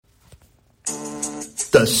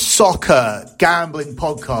The Soccer Gambling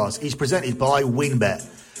Podcast is presented by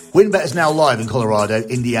WynnBET. WynnBET is now live in Colorado,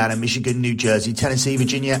 Indiana, Michigan, New Jersey, Tennessee,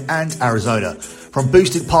 Virginia, and Arizona. From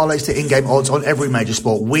boosted parlays to in-game odds on every major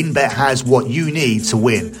sport, WynnBET has what you need to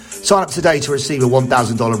win. Sign up today to receive a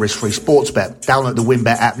 $1,000 risk-free sports bet. Download the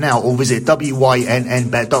WynnBET app now or visit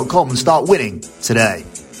wynnbet.com and start winning today.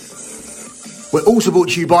 We're also brought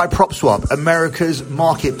to you by PropSwap, America's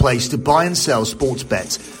marketplace to buy and sell sports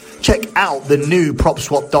bets. Check out the new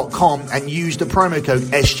PropSwap.com and use the promo code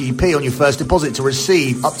SGP on your first deposit to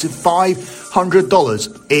receive up to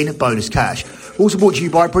 $500 in bonus cash. Also brought to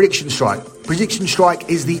you by Prediction Strike. Prediction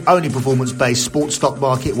Strike is the only performance-based sports stock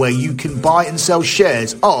market where you can buy and sell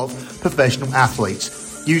shares of professional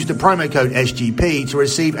athletes. Use the promo code SGP to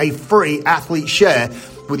receive a free athlete share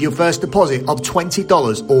with your first deposit of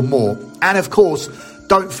 $20 or more. And of course,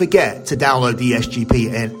 don't forget to download the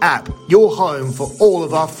SGPN app, your home for all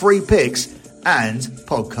of our free picks and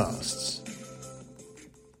podcasts.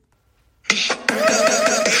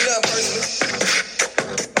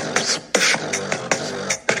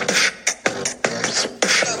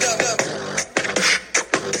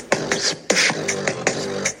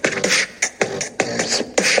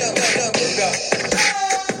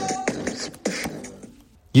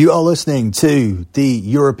 You are listening to the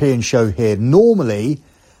European show here, normally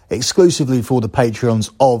exclusively for the Patreons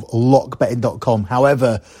of lockbetting.com.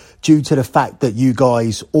 However, due to the fact that you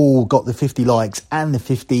guys all got the 50 likes and the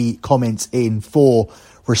 50 comments in for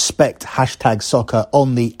respect #soccer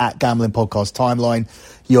on the @gambling podcast timeline,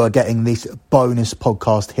 you are getting this bonus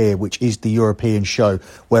podcast here, which is the European show,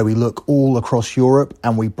 where we look all across Europe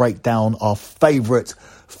and we break down our favourite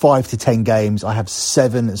 5 to 10 games. I have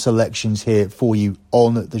 7 selections here for you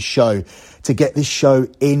on the show. To get this show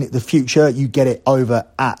in the future, you get it over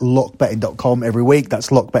at lockbetting.com every week. That's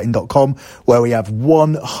lockbetting.com, where we have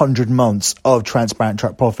 100 months of transparent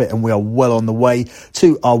track profit, and we are well on the way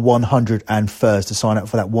to our 101st. To sign up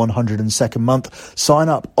for that 102nd month, sign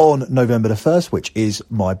up on November the 1st, which is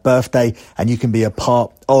my birthday, and you can be a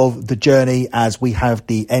part of the journey as we have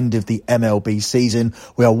the end of the MLB season.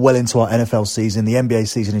 We are well into our NFL season. The NBA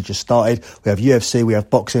season has just started. We have UFC, we have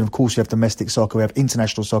boxing, of course, we have domestic soccer, we have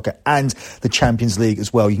international soccer, and the Champions League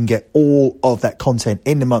as well. You can get all of that content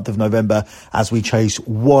in the month of November as we chase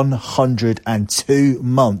 102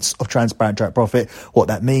 months of transparent track profit. What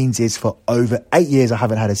that means is for over 8 years, I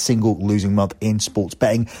haven't had a single losing month in sports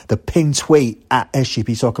betting. The pinned tweet at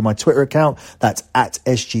SGP Soccer, my Twitter account, that's at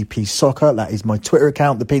SGP Soccer. That is my Twitter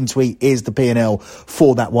account. The pinned tweet is the P&L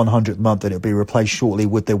for that 100th month, and it'll be replaced shortly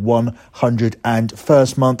with the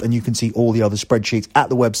 101st month. And you can see all the other spreadsheets at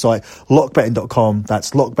the website, lockbetting.com.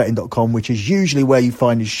 That's lockbetting.com, which is usually where you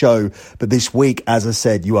find the show. But this week, as I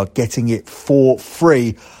said, you are getting it for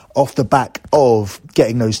free off the back of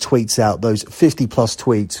getting those tweets out, those 50 plus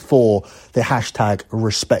tweets for the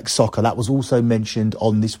 #Respect Soccer. That was also mentioned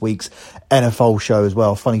on this week's NFL show as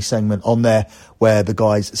well. Funny segment on there where the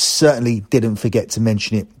guys certainly didn't forget to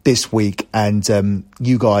mention it this week, and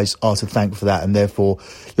you guys are to thank for that, and therefore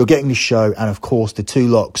you're getting the show and of course the 2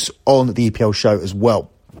 locks on the EPL show as well.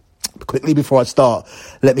 Quickly before I start,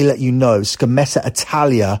 let me let you know Scommessa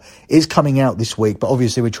Italia is coming out this week, but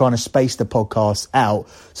obviously we're trying to space the podcast out,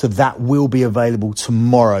 so that will be available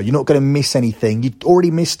tomorrow. You're not going to miss anything. You already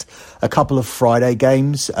missed a couple of Friday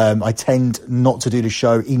games. I tend not to do the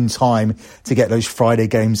show in time to get those Friday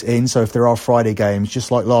games in, so if there are Friday games, just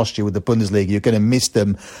like last year with the Bundesliga, you're going to miss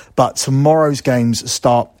them. But tomorrow's games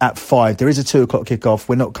start at 5. There is a 2 o'clock kickoff.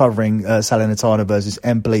 We're not covering Salernitana versus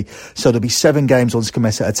Empoli, so there'll be 7 games on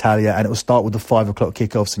Scommessa Italia, and it will start with the 5 o'clock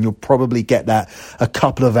kickoffs, and you'll probably get that a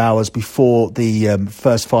couple of hours before the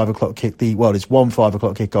first 5 o'clock kick. There's one 5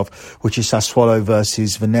 o'clock kickoff, which is Sassuolo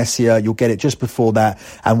versus Venezia. You'll get it just before that,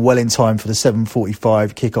 and well in time for the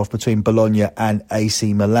 7:45 kickoff between Bologna and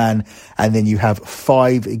AC Milan. And then you have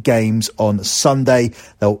 5 games on Sunday.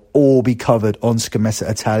 They'll all be covered on Scommessa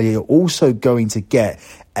Italia. You're also going to get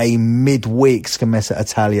a midweek Scommessa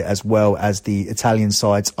Italia, as well as the Italian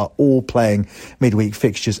sides are all playing midweek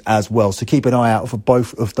fixtures as well. So keep an eye out for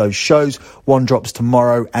both of those shows. One drops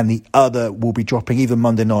tomorrow and the other will be dropping either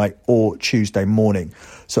Monday night or Tuesday morning.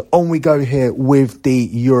 So on we go here with the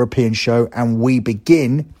European show, and we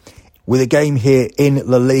begin with a game here in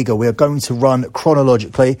La Liga. We are going to run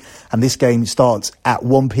chronologically, and this game starts at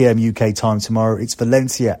 1 p.m. UK time tomorrow. It's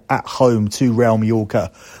Valencia at home to Real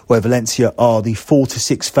Mallorca, where Valencia are the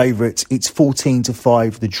 4-6 favourites. It's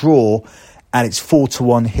 14-5 the draw, and it's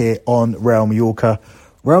 4-1 here on Real Mallorca.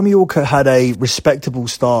 Real Mallorca had a respectable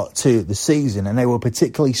start to the season, and they were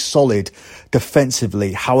particularly solid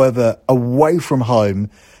defensively. However, away from home,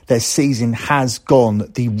 their season has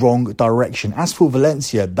gone the wrong direction. As for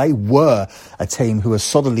Valencia, they were a team who were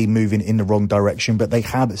solidly moving in the wrong direction, but they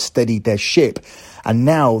have steadied their ship. And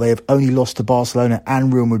now they have only lost to Barcelona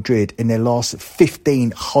and Real Madrid in their last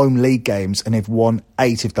 15 home league games, and they've won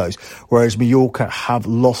 8 of those. Whereas Mallorca have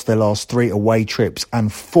lost their last 3 away trips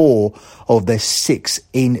and 4 of their 6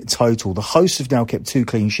 in total. The hosts have now kept 2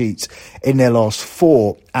 clean sheets in their last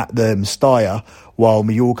 4 at the Mestalla, while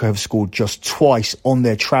Mallorca have scored just twice on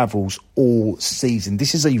their travels all season.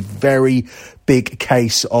 This is a very big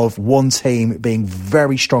case of one team being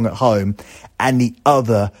very strong at home and the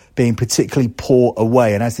other being particularly poor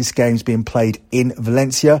away. And as this game's being played in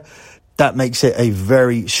Valencia, that makes it a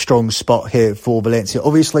very strong spot here for Valencia.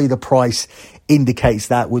 Obviously, the price indicates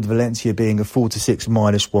that, with Valencia being a 4-6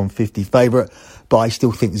 minus 150 favourite. But I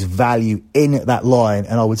still think there's value in that line,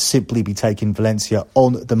 and I would simply be taking Valencia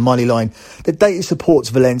on the money line. The data supports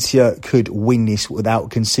Valencia could win this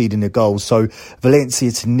without conceding a goal. So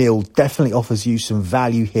Valencia to nil definitely offers you some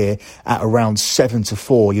value here at around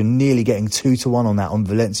 7-4. You're nearly getting 2-1 on that, on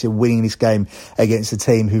Valencia winning this game against a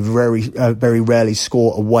team who very rarely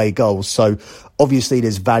score away goals. So obviously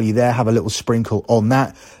there's value there. Have a little sprinkle on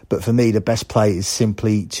that. But for me, the best play is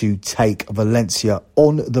simply to take Valencia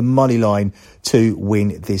on the money line to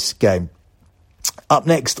win this game. Up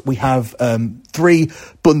next, we have 3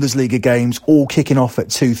 Bundesliga games, all kicking off at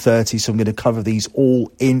 2:30. So I'm going to cover these all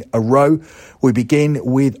in a row. We begin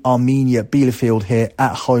with Arminia Bielefeld here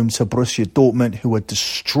at home to Borussia Dortmund, who were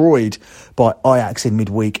destroyed by Ajax in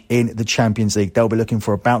midweek in the Champions League. They'll be looking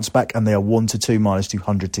for a bounce back, and they are 1-2 minus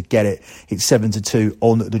 200 to get it. It's 7-2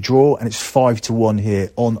 on the draw, and it's 5-1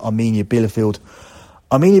 here on Arminia Bielefeld.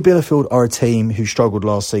 Arminia Bielefeld are a team who struggled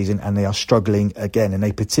last season, and they are struggling again, and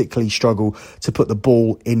they particularly struggle to put the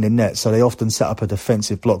ball in the net. So they often set up a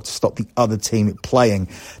defensive block to stop the other team playing.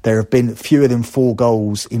 There have been fewer than 4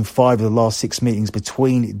 goals in 5 of the last 6 meetings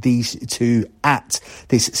between these two at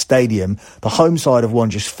this stadium. The home side have won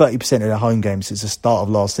just 30% of their home games since the start of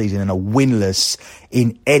last season and are winless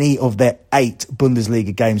in any of their 8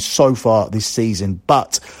 Bundesliga games so far this season.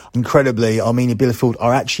 But incredibly, Arminia Bielefeld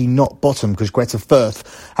are actually not bottom, because Greuther Fürth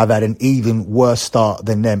have had an even worse start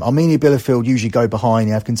than them. Arminia Bielefeld usually go behind.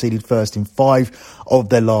 They have conceded first in 5 of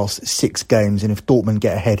their last 6 games. And if Dortmund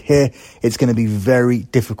get ahead here, it's going to be very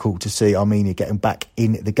difficult to see Arminia getting back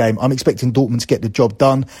in the game. I'm expecting Dortmund to get the job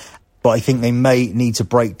done, but I think they may need to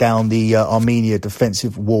break down the Arminia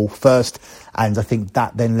defensive wall first. And I think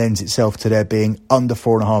that then lends itself to there being under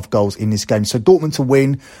 4.5 goals in this game. So Dortmund to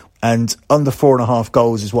win, and under 4.5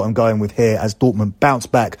 goals is what I'm going with here, as Dortmund bounce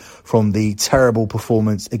back from the terrible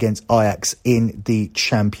performance against Ajax in the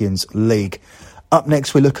Champions League. Up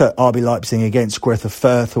next, we look at RB Leipzig against Greuther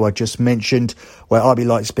Fürth, who I just mentioned, where RB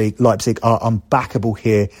Leipzig are unbackable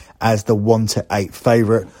here as the 1-8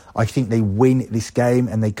 favourite. I think they win this game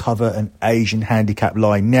and they cover an Asian handicap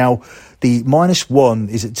line. Now, the -1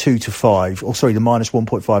 is at 2-5. Or sorry, the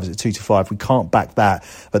 -1.5 is at 2-5. We can't back that.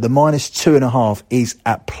 But the -2.5 is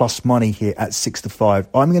at plus money here at 6-5.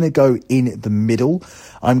 I'm going to go in the middle.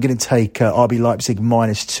 I'm going to take RB Leipzig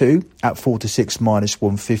 -2 at 4-6 minus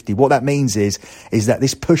 150. What that means is that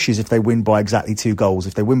this pushes if they win by exactly 2 goals.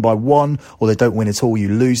 If they win by 1 or they don't win at all, you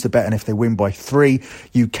lose the bet. And if they win by 3,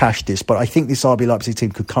 you cash this. But I think this RB Leipzig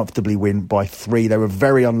team could comfortably win by 3. They were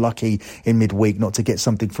very unlucky in midweek not to get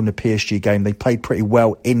something from the PSG game. They played pretty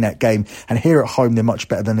well in that game. And here at home, they're much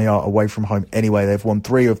better than they are away from home anyway. They've won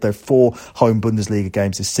 3 of their 4 home Bundesliga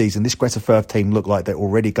games this season. This Greuther Fürth team look like they're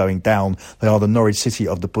already going down. They are the Norwich City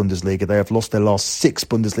of the Bundesliga. They have lost their last 6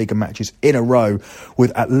 Bundesliga matches in a row,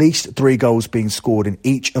 with at least 3 goals being scored in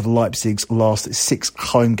each of Leipzig's last 6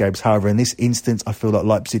 home games. However, in this instance, I feel that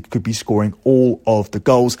Leipzig could be scoring all of the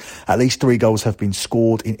goals. At least 3 goals have been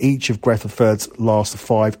scored in each of Greuther Fürth's last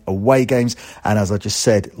 5 away games. And as I just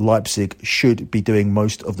said, Leipzig should be doing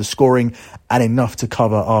most of the scoring, and enough to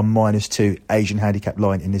cover our -2 Asian handicap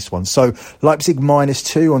line in this one. So Leipzig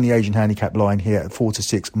 -2 on the Asian handicap line here at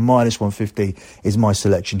 4-6 minus 150 is my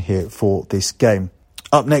selection here for this game.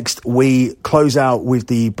 Up next, we close out with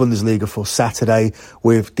the Bundesliga for Saturday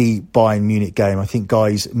with the Bayern Munich game. I think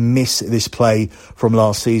guys miss this play from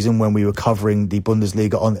last season when we were covering the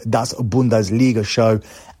Bundesliga on Das Bundesliga show.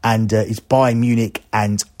 And it's Bayern Munich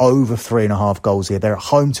and over 3.5 goals here. They're at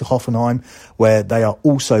home to Hoffenheim, where they are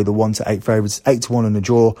also the 1-8 favourites, 8-1 on the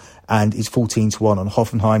draw, and it's 14-1 on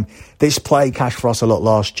Hoffenheim. This play cashed for us a lot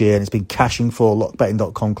last year, and it's been cashing for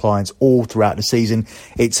lockbetting.com clients all throughout the season.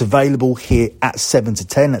 It's available here at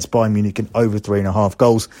 7-10. That's Bayern Munich and over 3.5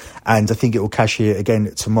 goals. And I think it will cash here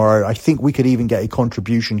again tomorrow. I think we could even get a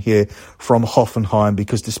contribution here from Hoffenheim,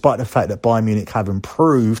 because despite the fact that Bayern Munich have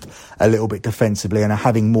improved a little bit defensively and are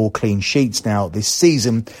having keeping more clean sheets now this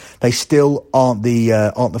season, they still aren't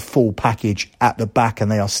the full package at the back,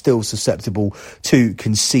 and they are still susceptible to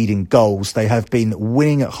conceding goals. They have been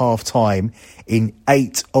winning at half-time in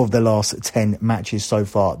 8 of the last 10 matches so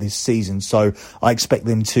far this season. So I expect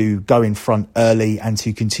them to go in front early and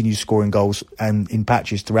to continue scoring goals and in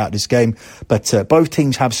patches throughout this game. But both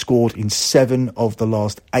teams have scored in 7 of the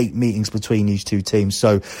last 8 meetings between these two teams.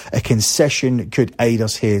 So a concession could aid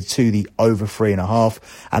us here to the over 3.5.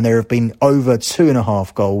 And there have been over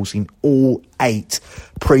 2.5 goals in all 8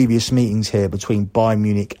 previous meetings here between Bayern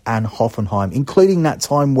Munich and Hoffenheim, including that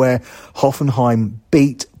time where Hoffenheim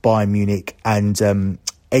beat Bayern Munich and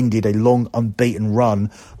ended a long unbeaten run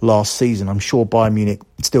last season. I'm sure Bayern Munich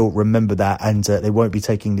still remember that, and they won't be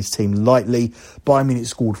taking this team lightly. Bayern Munich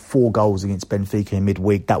scored 4 goals against Benfica in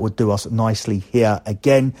midweek. That would do us nicely here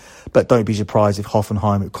again, but don't be surprised if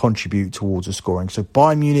Hoffenheim contribute towards the scoring. So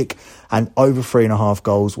Bayern Munich and over 3.5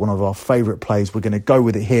 goals, one of our favourite plays. We're going to go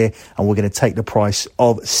with it here, and we're going to take the price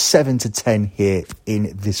of 7 to 10 here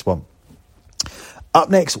in this one. Up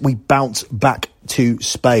next, we bounce back to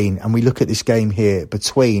Spain and we look at this game here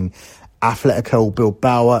between Athletic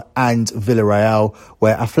Bilbao and Villarreal,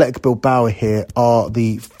 where Athletic Bilbao here are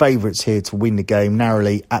the favourites here to win the game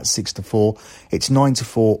narrowly at 6-4. It's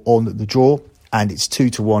 9-4 on the draw, and it's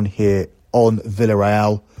 2-1 here on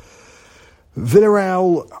Villarreal.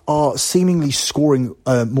 Villarreal are seemingly scoring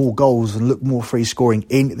more goals and look more free scoring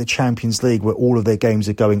in the Champions League, where all of their games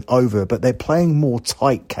are going over, but they're playing more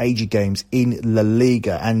tight, cagey games in La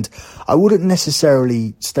Liga. And I wouldn't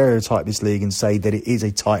necessarily stereotype this league and say that it is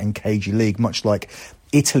a tight and cagey league, much like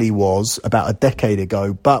Italy was about a decade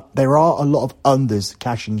ago, but there are a lot of unders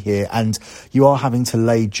cashing here, and you are having to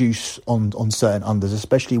lay juice on certain unders,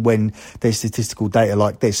 especially when there's statistical data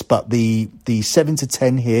like this. But the 7 to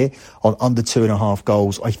 10 here on under 2.5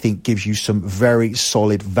 goals, I think gives you some very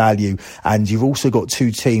solid value. And you've also got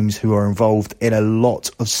two teams who are involved in a lot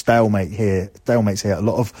of stalemates here, a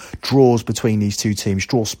lot of draws between these two teams,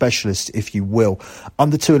 draw specialists, if you will.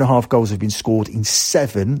 Under 2.5 goals have been scored in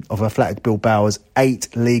 7 of Athletic Bilbao's 8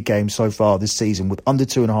 league games so far this season, with under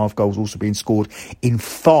 2.5 goals also being scored in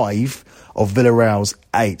 5 of Villarreal's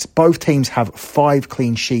 8. Both teams have 5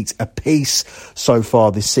 clean sheets apiece so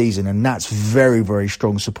far this season, and that's very, very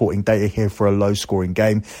strong supporting data here for a low-scoring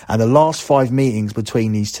game. And the last 5 meetings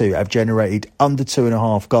between these two have generated under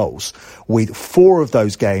 2.5 goals, with 4 of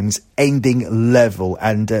those games ending level.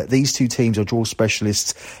 And these two teams are draw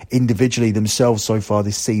specialists individually themselves so far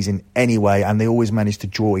this season anyway, and they always manage to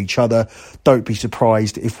draw each other. Don't be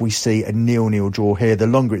surprised if we see a 0-0 draw here. The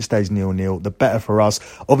longer it stays 0-0, the better for us.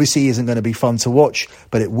 Obviously, it isn't going to be fun to watch,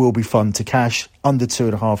 but it will be fun to cash. Under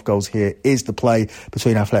 2.5 goals here is the play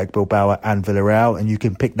between Athletic Bilbao and Villarreal, and you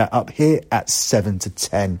can pick that up here at 7 to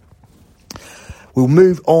 10. We'll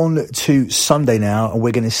move on to Sunday now, and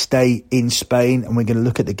we're going to stay in Spain, and we're going to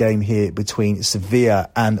look at the game here between Sevilla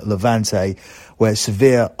and Levante, where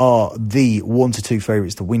Sevilla are the 1-2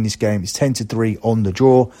 favourites to win this game. It's 10-3 on the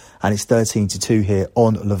draw, and it's 13-2 here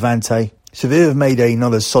on Levante. Sevilla have made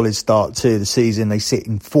another solid start to the season. They sit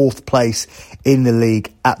in 4th place in the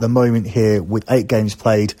league at the moment here with 8 games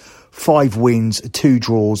played, 5 wins, 2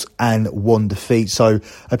 draws and 1 defeat. So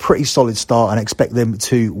a pretty solid start, and I expect them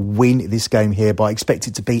to win this game here, but I expect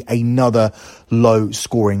it to be another low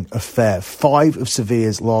scoring affair. 5 of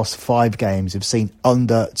Sevilla's last 5 games have seen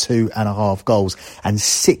under 2.5 goals, and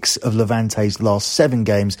 6 of Levante's last 7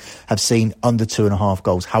 games have seen under 2.5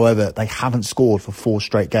 goals. However, they haven't scored for 4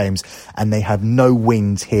 straight games, and they have no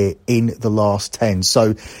wins here in the last 10.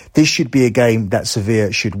 So this should be a game that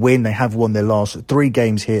Sevilla should win. They have won their last 3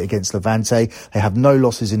 games here against Levante. They have no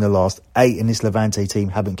losses in the last 8, and this Levante team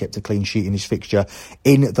haven't kept a clean sheet in this fixture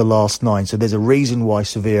in the last 9. So there's a reason why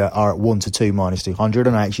Sevilla are at 1-2 minus 200,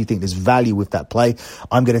 and I actually think there's value with that play.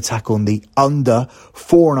 I'm going to tack on the under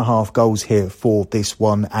 4.5 goals here for this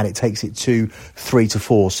one, and it takes it to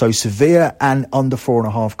 3-4. So Sevilla and under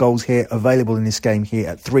 4.5 goals here available in this game here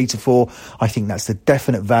at 3-4. I think that's the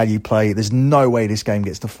definite value play. There's no way this game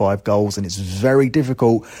gets to 5 goals, and it's very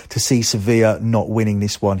difficult to see Sevilla not winning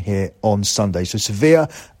this one here on Sunday. So Sevilla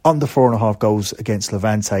under 4.5 goals against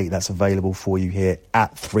Levante, that's available for you here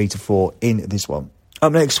at 3-4 in this one.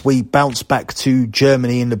 Up next, we bounce back to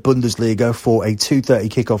Germany in the Bundesliga for a 2:30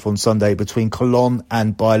 kickoff on Sunday between Cologne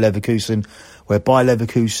and Bayer Leverkusen, where Bayer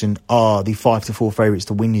Leverkusen are the 5-4 favourites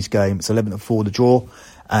to win this game. It's 11-4 the draw,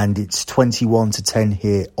 and it's 21-10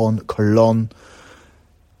 here on Cologne.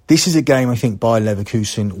 This is a game I think Bayer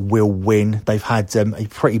Leverkusen will win. They've had a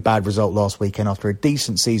pretty bad result last weekend after a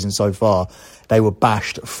decent season so far. They were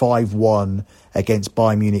bashed 5-1 against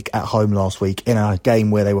Bayern Munich at home last week in a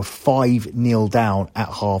game where they were 5-0 down at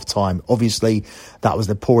half-time. Obviously, that was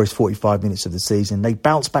the poorest 45 minutes of the season. They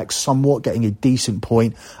bounced back somewhat, getting a decent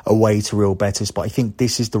point away to Real Betis, but I think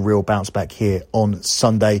this is the real bounce back here on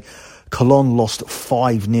Sunday. Cologne lost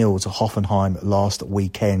 5-0 to Hoffenheim last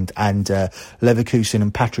weekend, and Leverkusen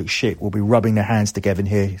and Patrick Schick will be rubbing their hands together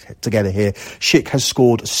here. Schick has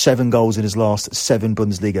scored 7 goals in his last 7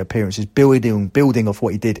 Bundesliga appearances, building off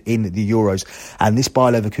what he did in the Euros. And this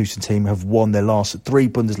Bayer Leverkusen team have won their last 3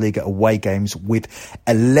 Bundesliga away games with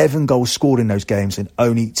 11 goals scored in those games and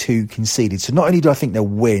only 2 conceded. So not only do I think they'll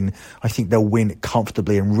win, I think they'll win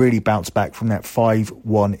comfortably and really bounce back from that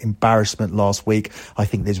 5-1 embarrassment last week. I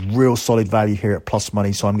think there's real solid value here at plus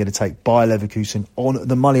money, so I'm going to take Bayer Leverkusen on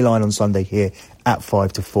the money line on Sunday here at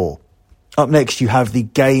 5-4. Up next, you have the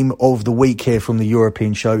game of the week here from the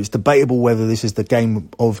European show. It's debatable whether this is the game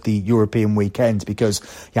of the European weekend because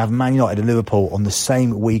you have Man United and Liverpool on the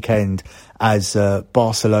same weekend as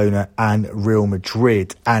Barcelona and Real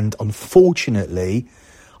Madrid. And unfortunately,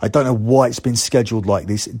 I don't know why it's been scheduled like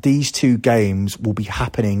this. These 2 games will be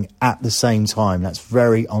happening at the same time. That's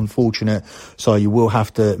very unfortunate. So you will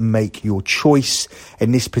have to make your choice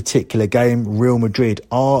in this particular game. Real Madrid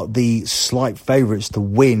are the slight favourites to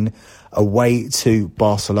win away to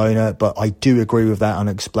Barcelona, but I do agree with that and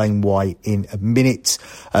I'll explain why in a minute.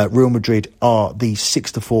 Real Madrid are the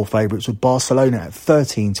 6-4 favourites with Barcelona at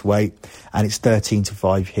 13-8, and it's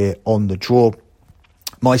 13-5 here on the draw.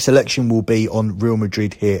 My selection will be on Real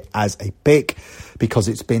Madrid here as a pick because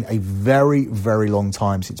it's been a very, very long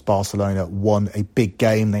time since Barcelona won a big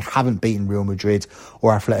game. They haven't beaten Real Madrid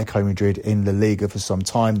or Atletico Madrid in La Liga for some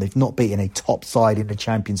time. They've not beaten a top side in the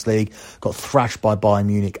Champions League. Got thrashed by Bayern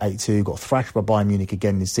Munich 8-2. Got thrashed by Bayern Munich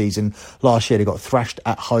again this season. Last year they got thrashed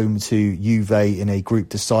at home to Juve in a group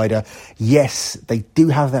decider. Yes, they do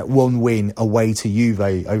have that one win away to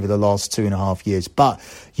Juve over the last 2.5 years, but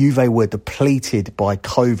Juve were depleted by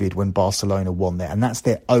COVID when Barcelona won there, and that's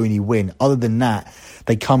their only win. Other than that,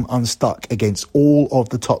 they come unstuck against all of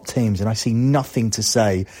the top teams, and I see nothing to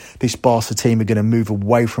say this Barca team are going to move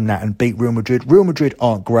away from that and beat Real Madrid. Real Madrid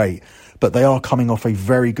aren't great, but they are coming off a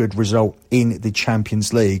very good result in the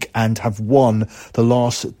Champions League and have won the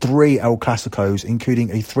last 3 El Clasicos,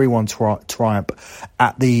 including a 3-1 triumph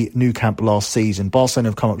at the Nou Camp last season. Barcelona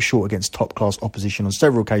have come up short against top-class opposition on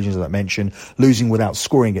several occasions, as I mentioned, losing without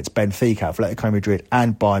scoring against Benfica, Atletico Madrid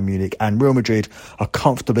and Bayern Munich. And Real Madrid are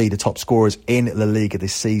comfortably the top scorers in La Liga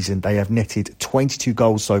this season. They have netted 22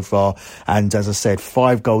 goals so far, and as I said,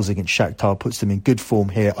 5 goals against Shakhtar puts them in good form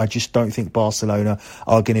here. I just don't think Barcelona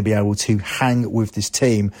are going to be able to hang with this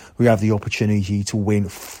team. We have the opportunity to win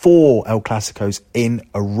 4 El Clasicos in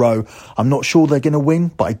a row. I'm not sure they're going to win,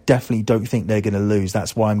 but I definitely don't think they're going to lose.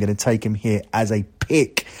 That's why I'm going to take them here as a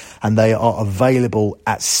pick, and they are available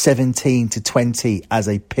at 17-20 as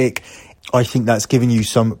a pick. I think that's giving you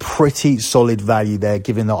some pretty solid value there,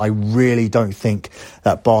 given that I really don't think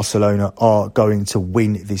that Barcelona are going to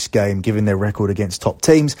win this game, given their record against top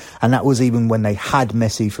teams. And that was even when they had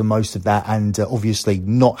Messi for most of that. And obviously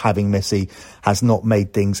not having Messi has not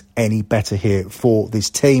made things any better here for this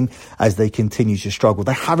team as they continue to struggle.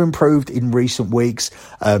 They have improved in recent weeks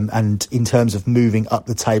and in terms of moving up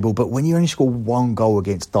the table. But when you only score 1 goal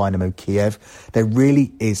against Dynamo Kiev, there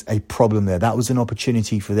really is a problem there. That was an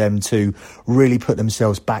opportunity for them to really put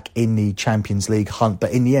themselves back in the Champions League hunt.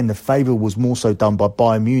 But in the end, the favour was more so done by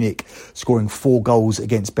Bayern Munich, scoring 4 goals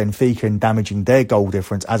against Benfica and damaging their goal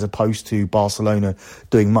difference, as opposed to Barcelona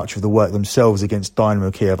doing much of the work themselves against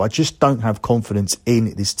Dynamo Kiev. I just don't have confidence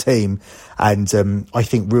in this team, and I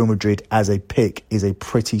think Real Madrid as a pick is a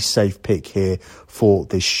pretty safe pick here for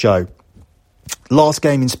this show. Last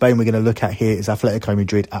game in Spain we're going to look at here is Atletico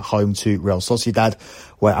Madrid at home to Real Sociedad,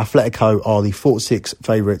 where Atletico are the 4-6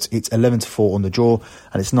 favourites. It's 11-4 on the draw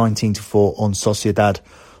and it's 19-4 on Sociedad.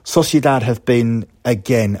 Sociedad have been,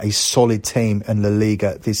 again, a solid team in La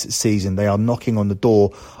Liga this season. They are knocking on the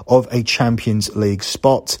door of a Champions League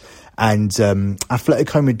spot. And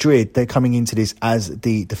Atletico Madrid, they're coming into this as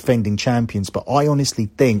the defending champions. But I honestly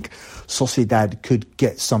think Sociedad could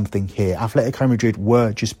get something here. Atletico Madrid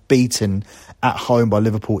were just beaten at home by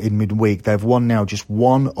Liverpool in midweek. They've won now just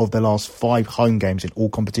 1 of their last 5 home games in all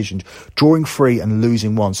competitions, drawing 3 and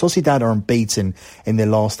losing 1. Sociedad are unbeaten in their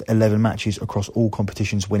last 11 matches across all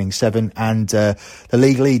competitions, winning 7. And the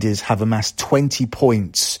league leaders have amassed 20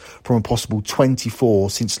 points from a possible 24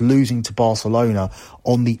 since losing to Barcelona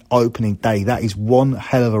on the opening opening day. That is one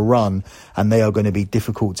hell of a run, and they are going to be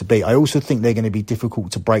difficult to beat. I also think they're going to be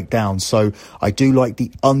difficult to break down. So I do like the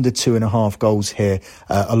under 2.5 goals here,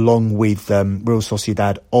 along with Real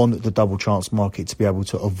Sociedad on the double chance market to be able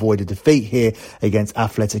to avoid a defeat here against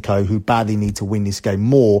Atletico, who badly need to win this game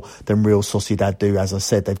more than Real Sociedad do. As I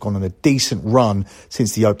said, they've gone on a decent run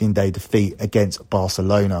since the opening day defeat against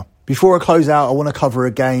Barcelona. Before I close out, I want to cover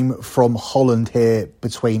a game from Holland here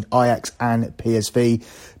between Ajax and PSV.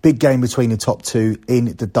 Big game between the top two in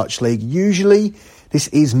the Dutch league. Usually, this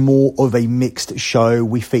is more of a mixed show.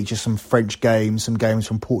 We feature some French games, some games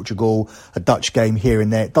from Portugal, a Dutch game here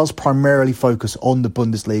and there. It does primarily focus on the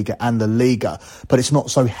Bundesliga and the Liga, but it's not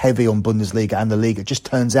so heavy on Bundesliga and the Liga. It just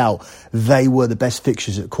turns out they were the best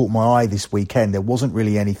fixtures that caught my eye this weekend. There wasn't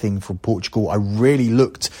really anything from Portugal. I really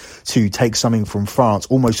looked to take something from France,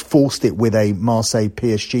 almost forced it with a Marseille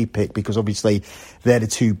PSG pick because obviously they're the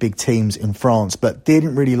two big teams in France, but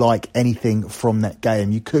didn't really like anything from that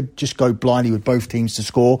game. You could just go blindly with both teams to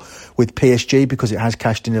score with PSG because it has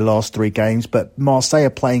cashed in the last 3 games, but Marseille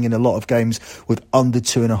are playing in a lot of games with under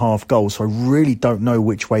 2.5 goals, so I really don't know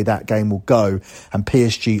which way that game will go, and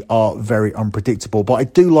PSG are very unpredictable. But I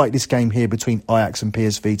do like this game here between Ajax and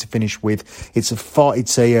PSV to finish with. It's a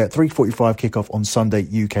 3:45 kickoff on Sunday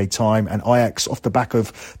UK time, and Ajax, off the back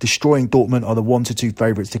of destroying Dortmund, are the 1-2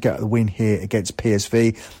 favourites to get the win here against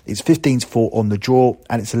PSV. It's 15-4 on the draw,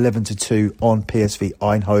 and it's 11-2 on PSV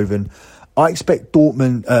Eindhoven. I expect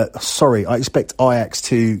Ajax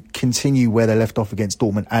to continue where they left off against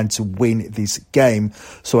Dortmund and to win this game.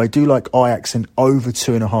 So I do like Ajax and over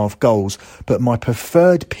 2.5 goals. But my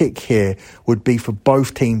preferred pick here would be for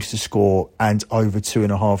both teams to score and over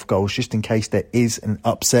 2.5 goals, just in case there is an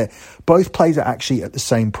upset. Both plays are actually at the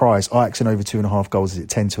same price. Ajax and over 2.5 goals is at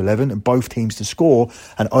 10-11, and both teams to score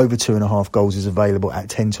and over 2.5 goals is available at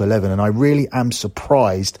 10-11. And I really am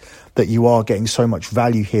surprised that you are getting so much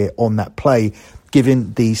value here on that play,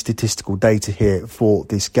 given the statistical data here for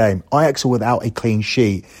this game. Ajax are without a clean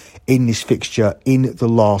sheet in this fixture in the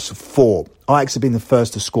last 4. Ajax have been the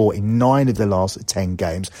first to score in 9 of their last 10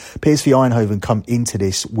 games. PSV Eindhoven come into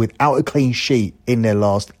this without a clean sheet in their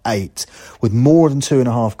last 8, with more than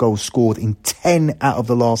 2.5 goals scored in 10 out of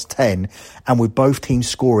the last 10, and with both teams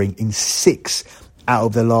scoring in 6 out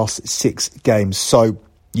of their last 6 games. So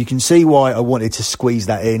you can see why I wanted to squeeze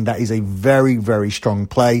that in. That is a very, very strong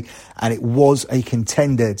play, and it was a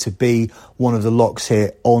contender to be one of the locks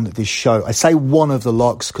here on this show. I say one of the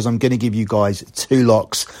locks because I'm going to give you guys 2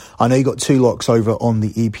 locks. I know you got 2 locks over on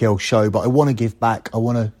the EPL show, but I want to give back. I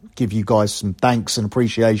want to give you guys some thanks and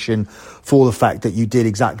appreciation for the fact that you did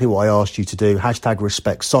exactly what I asked you to do.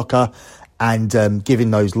 #RespectSoccer. And giving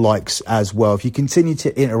those likes as well. If you continue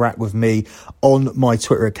to interact with me on my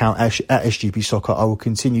Twitter account at SGP Soccer, I will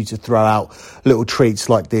continue to throw out little treats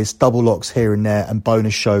like this, double locks here and there, and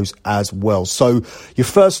bonus shows as well. So your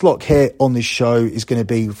first lock here on this show is going to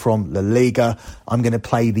be from La Liga. I'm going to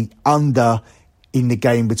play the under in the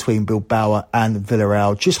game between Bilbao and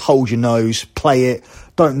Villarreal. Just hold your nose, play it.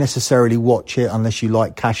 Don't necessarily watch it unless you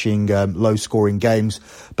like cashing low-scoring games.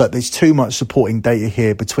 But there's too much supporting data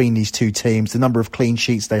here between these two teams. The number of clean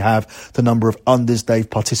sheets they have, the number of unders they've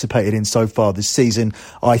participated in so far this season.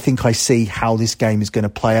 I think I see how this game is going to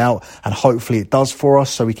play out, and hopefully it does for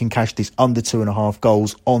us, so we can cash this under 2.5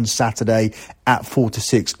 goals on Saturday at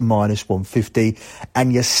 4-6 -150.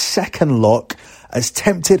 And your second lock, as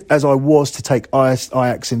tempted as I was to take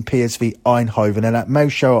Ajax and PSV Eindhoven, and that may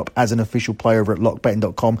show up as an official play over at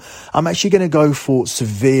lockbetting.com, I'm actually going to go for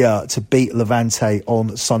Sevilla to beat Levante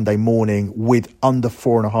on Sunday morning with under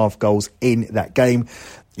 4.5 goals in that game.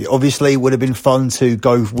 It obviously would have been fun to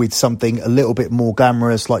go with something a little bit more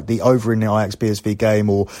glamorous like the over in the Ajax-PSV game,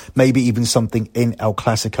 or maybe even something in El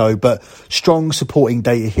Clasico, but strong supporting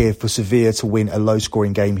data here for Sevilla to win a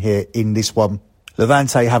low-scoring game here in this one.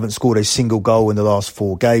 Levante haven't scored a single goal in the last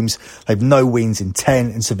 4 games. They've no wins in 10,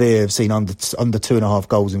 and Sevilla have seen under 2.5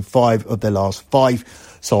 goals in 5 of their last 5.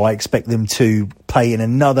 So I expect them to play in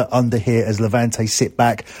another under here as Levante sit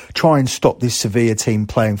back, try and stop this Sevilla team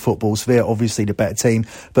playing football. Sevilla obviously the better team,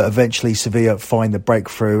 but eventually Sevilla find the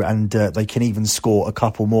breakthrough, and they can even score a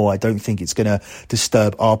couple more. I don't think it's going to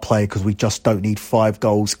disturb our play because we just don't need 5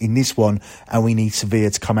 goals in this one, and we need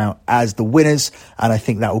Sevilla to come out as the winners, and I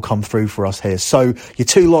think that will come through for us here. So your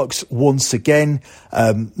 2 locks once again,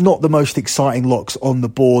 not the most exciting locks on the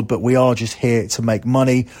board, but we are just here to make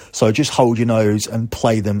money. So just hold your nose and play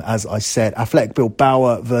play them, as I said. Athletic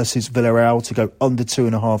Bilbao versus Villarreal to go under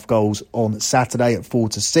 2.5 goals on Saturday at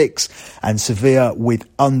 4-6, and Sevilla with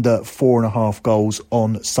under 4.5 goals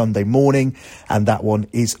on Sunday morning, and that one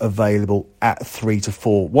is available at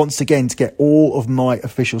 3-4. Once again, to get all of my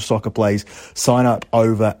official soccer plays, sign up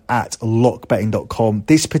over at lockbetting.com.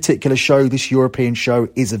 This particular show, this European show,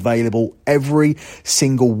 is available every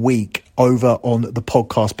single week over on the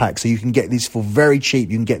podcast pack. So you can get this for very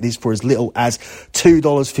cheap. You can get this for as little as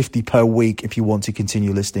 $2.50 per week if you want to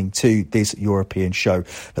continue listening to this European show.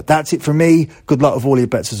 But that's it from me. Good luck with all your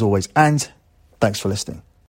bets as always, and thanks for listening.